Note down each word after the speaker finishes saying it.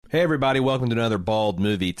Hey everybody, welcome to another Bald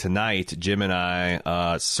Movie. Tonight, Jim and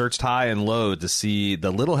I searched high and low to see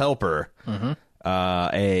The Little Helper,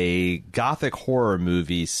 a gothic horror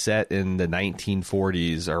movie set in the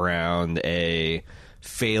 1940s around a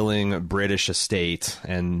failing British estate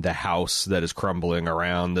and the house that is crumbling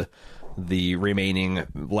around the remaining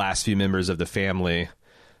last few members of the family.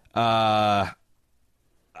 I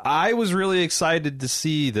was really excited to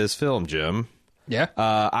see this film, Jim. Yeah.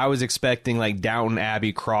 I was expecting like Downton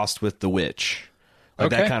Abbey crossed with The Witch. Like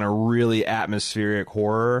that kind of really atmospheric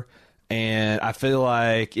horror. And I feel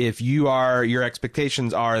like if your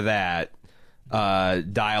expectations are that,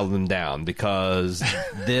 dial them down, because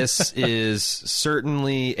this is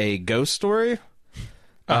certainly a ghost story.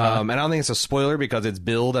 And I don't think it's a spoiler because it's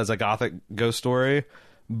billed as a gothic ghost story.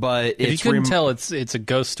 But if you couldn't tell it's a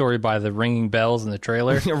ghost story by the ringing bells in the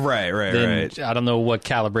trailer, right. I don't know what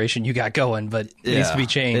calibration you got going, but it needs to be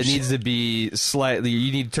changed. It needs to be slightly.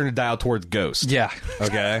 You need to turn the dial towards ghost. Yeah.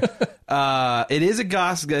 Okay. It is a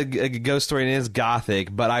ghost story and it is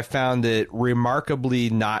gothic, but I found it remarkably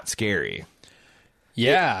not scary.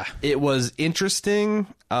 Yeah. It was interesting.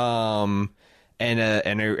 And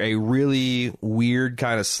a really weird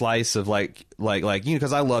kind of slice of like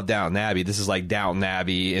because I love Downton Abbey. This is like Downton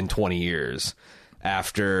Abbey in 20 years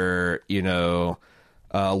after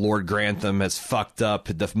Lord Grantham has fucked up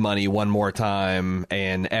the money one more time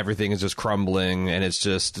and everything is just crumbling and it's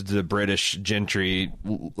just the British gentry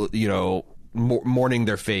mourning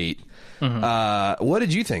their fate. What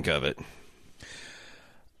did you think of it?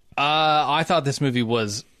 I thought this movie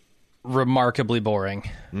was remarkably boring.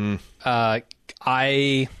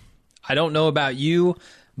 I don't know about you,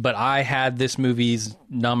 but I had this movie's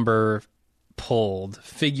number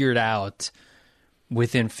figured out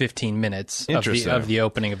within 15 minutes of the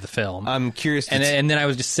opening of the film. I'm curious. And then I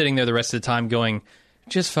was just sitting there the rest of the time going,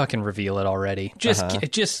 just fucking reveal it already.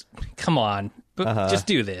 Just come on, just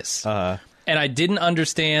do this. And I didn't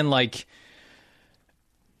understand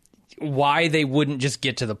why they wouldn't just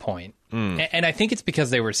get to the point. And I think it's because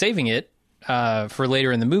they were saving it for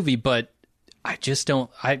later in the movie, but I just don't.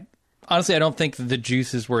 Honestly, I don't think the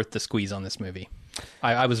juice is worth the squeeze on this movie.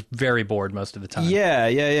 I was very bored most of the time.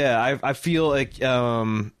 Yeah. I feel like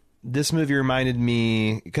this movie reminded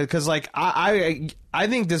me because I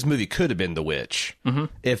think this movie could have been The Witch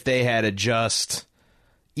if they had just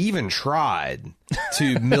even tried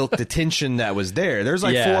to milk the tension that was there. There's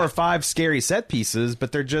 4 or 5 scary set pieces,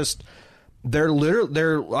 but they're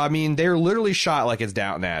literally shot like it's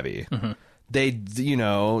Downton Abbey. They,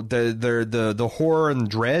 the horror and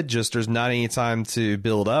dread, just there's not any time to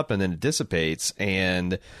build up and then it dissipates.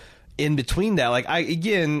 And in between that,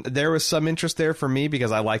 there was some interest there for me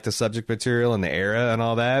because I like the subject material and the era and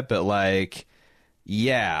all that. But I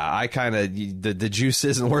kind of, the juice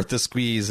isn't worth the squeeze.